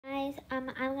I'm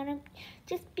gonna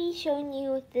just be showing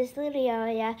you this little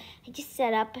area I just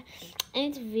set up,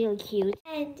 and it's really cute.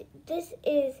 And this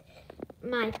is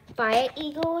my fire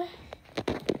eagle.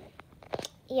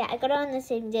 Yeah, I got it on the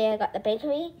same day I got the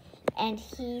bakery, and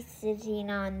he's sitting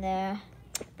on the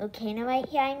volcano right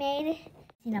here I made.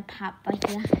 In a pot right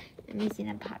here. I'm using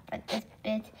a pot for this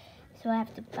bit, so I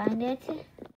have to find it.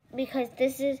 Because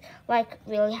this is like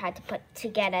really hard to put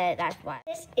together, that's why.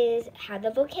 This is how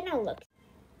the volcano looks.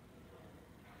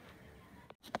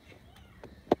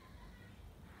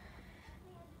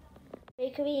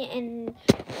 Bakery and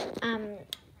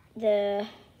the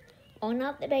owner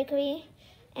of the bakery,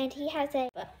 and he has a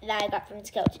that I got from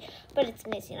Schleich, but it's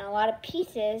missing a lot of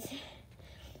pieces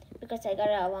because I got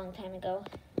it a long time ago.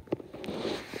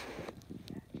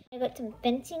 I got some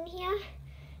fencing here.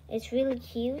 It's really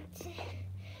cute.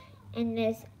 And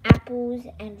there's apples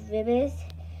and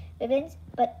ribbons,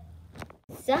 but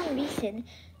for some reason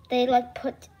they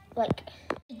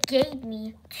gave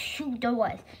me 2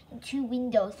 doors and 2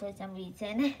 windows for some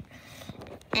reason.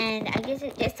 And I guess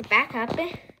it's just a backup.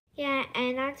 Yeah,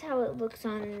 and that's how it looks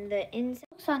on the inside.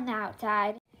 It looks on the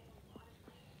outside.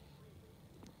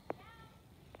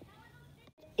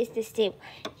 It's the stable.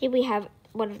 Here we have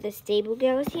one of the stable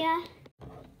girls here.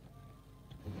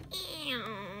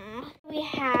 We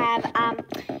have,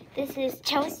 this is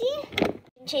Chelsea,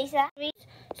 Chaser,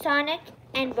 Sonic,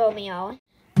 and Romeo.